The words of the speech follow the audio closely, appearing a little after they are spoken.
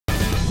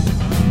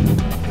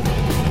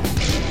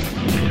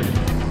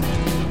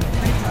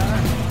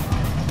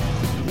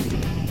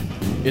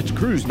It's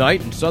cruise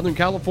night in Southern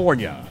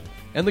California,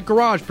 and the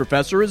Garage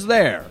Professor is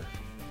there.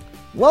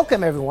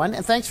 Welcome, everyone,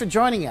 and thanks for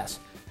joining us.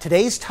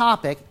 Today's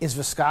topic is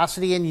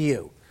viscosity and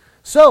you.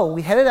 So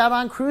we headed out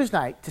on cruise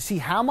night to see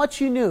how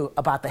much you knew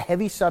about the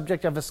heavy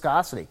subject of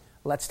viscosity.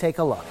 Let's take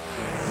a look.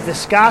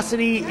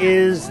 Viscosity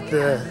is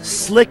the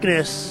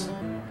slickness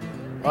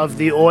of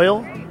the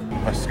oil.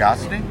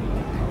 Viscosity?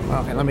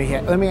 Okay, let me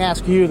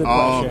ask you the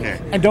question.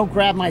 Okay. And don't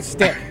grab my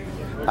stick.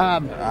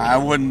 I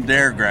wouldn't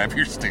dare grab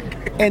your stick.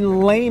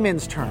 In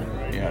layman's terms,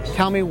 Yes.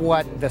 tell me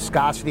what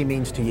viscosity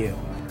means to you.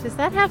 Does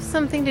that have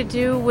something to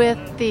do with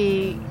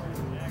the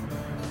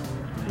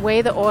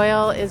way the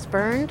oil is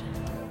burned?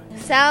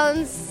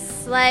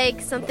 Sounds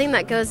like something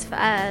that goes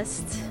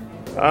fast.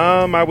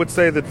 I would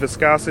say that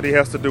viscosity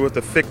has to do with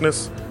the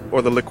thickness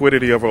or the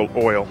liquidity of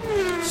oil.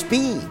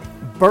 Speed,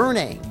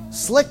 burning,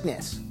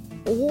 slickness,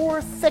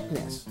 or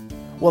thickness?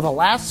 Well, the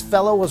last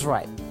fellow was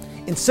right.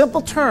 In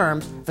simple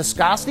terms,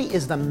 viscosity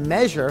is the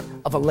measure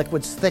of a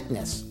liquid's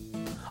thickness.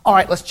 All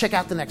right, let's check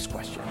out the next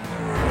question.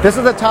 This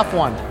is a tough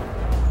one.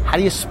 How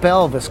do you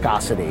spell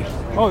viscosity?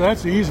 Oh,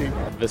 that's easy.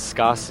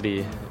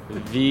 Viscosity.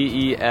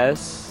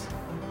 V-E-S-C-O-T-Y.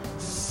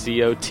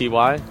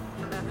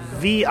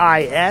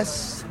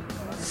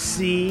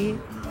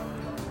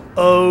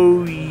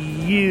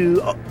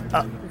 V-I-S-C-O-U.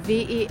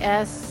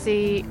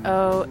 V-E-S-C-O-S-I.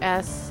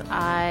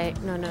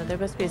 No, there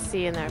must be a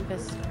C in there.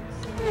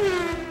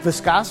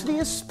 Viscosity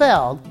is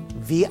spelled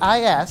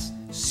V-I-S-C-O-S-I-T-Y.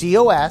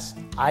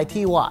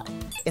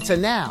 It's a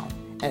noun,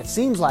 and it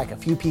seems like a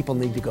few people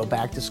need to go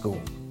back to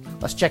school.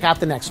 Let's check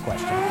out the next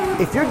question.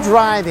 If you're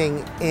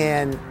driving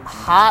in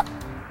hot,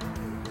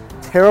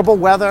 terrible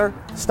weather,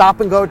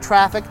 stop-and-go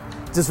traffic,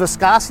 does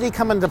viscosity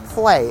come into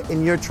play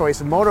in your choice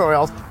of motor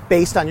oils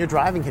based on your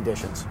driving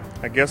conditions?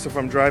 I guess if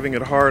I'm driving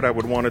it hard, I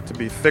would want it to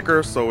be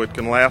thicker so it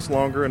can last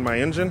longer in my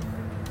engine.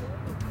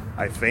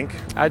 I think.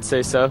 I'd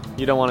say so.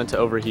 You don't want it to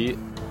overheat.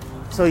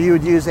 So you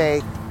would use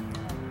a...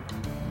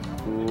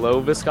 Low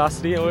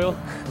viscosity oil?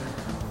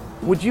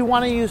 Would you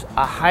want to use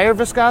a higher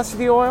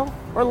viscosity oil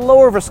or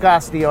lower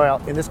viscosity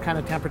oil in this kind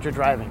of temperature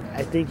driving?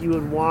 I think you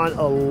would want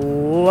a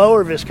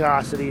lower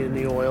viscosity in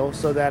the oil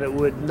so that it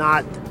would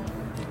not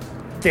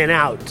thin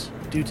out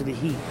due to the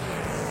heat.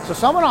 So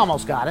someone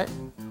almost got it.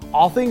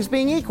 All things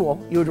being equal,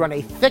 you would run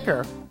a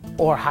thicker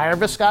or higher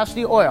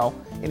viscosity oil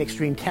in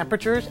extreme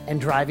temperatures and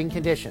driving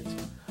conditions.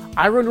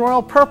 I run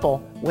Royal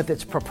Purple with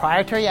its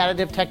proprietary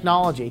additive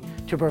technology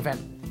to prevent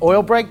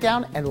oil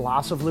breakdown and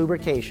loss of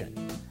lubrication.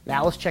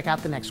 Now let's check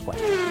out the next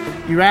question.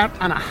 You're out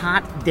on a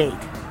hot date.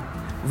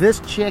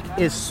 This chick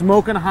is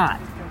smoking hot.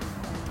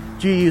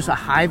 Do you use a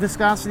high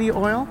viscosity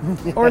oil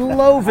or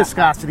low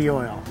viscosity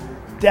oil?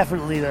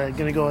 Definitely going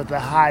to go with the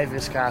high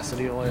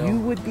viscosity oil. You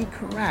would be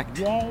correct.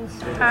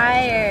 Yes.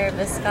 Higher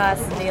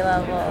viscosity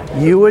level.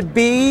 You would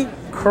be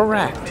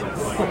correct.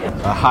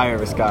 A higher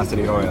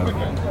viscosity oil.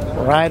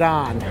 Right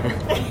on.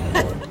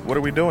 What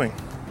are we doing?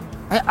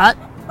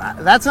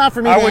 That's not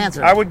for me to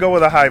answer. I would go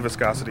with a high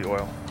viscosity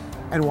oil.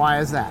 And why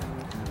is that?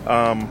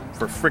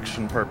 For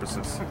friction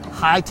purposes.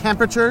 High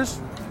temperatures,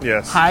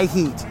 Yes. high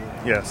heat,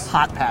 Yes.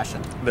 hot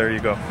passion. There you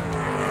go.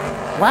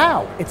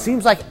 Wow, it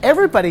seems like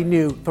everybody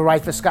knew the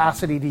right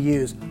viscosity to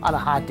use on a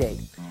hot date.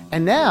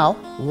 And now,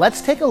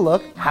 let's take a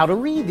look how to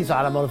read these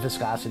automotive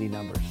viscosity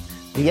numbers.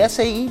 The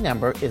SAE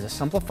number is a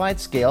simplified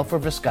scale for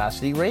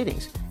viscosity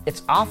ratings.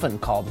 It's often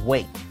called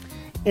weight.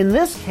 In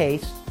this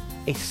case,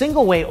 a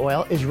single weight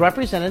oil is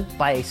represented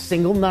by a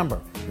single number.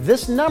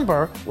 This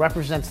number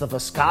represents the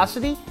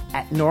viscosity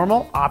at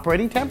normal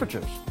operating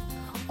temperatures.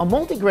 A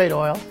multi-grade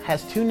oil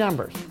has two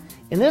numbers.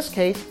 In this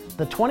case,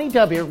 the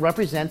 20W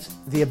represents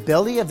the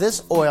ability of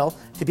this oil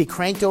to be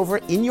cranked over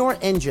in your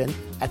engine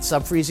at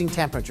sub-freezing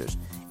temperatures.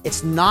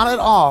 It's not at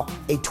all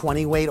a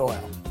 20 weight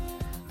oil.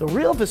 The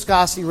real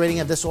viscosity rating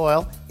of this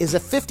oil is a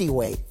 50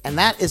 weight, and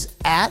that is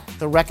at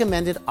the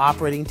recommended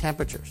operating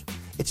temperatures.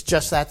 It's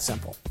just that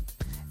simple.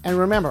 And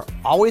remember,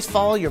 always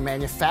follow your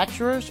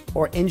manufacturer's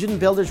or engine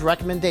builder's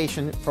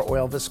recommendation for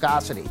oil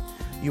viscosity.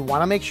 You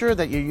want to make sure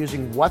that you're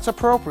using what's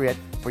appropriate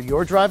for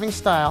your driving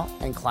style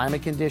and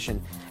climate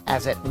condition,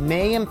 as it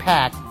may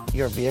impact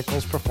your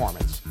vehicle's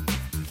performance.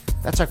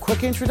 That's our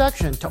quick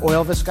introduction to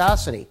oil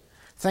viscosity.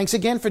 Thanks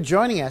again for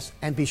joining us,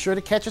 and be sure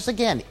to catch us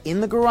again in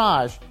the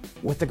garage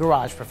with the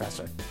Garage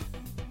Professor.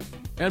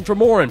 And for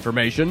more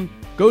information,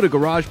 go to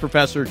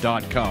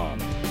garageprofessor.com.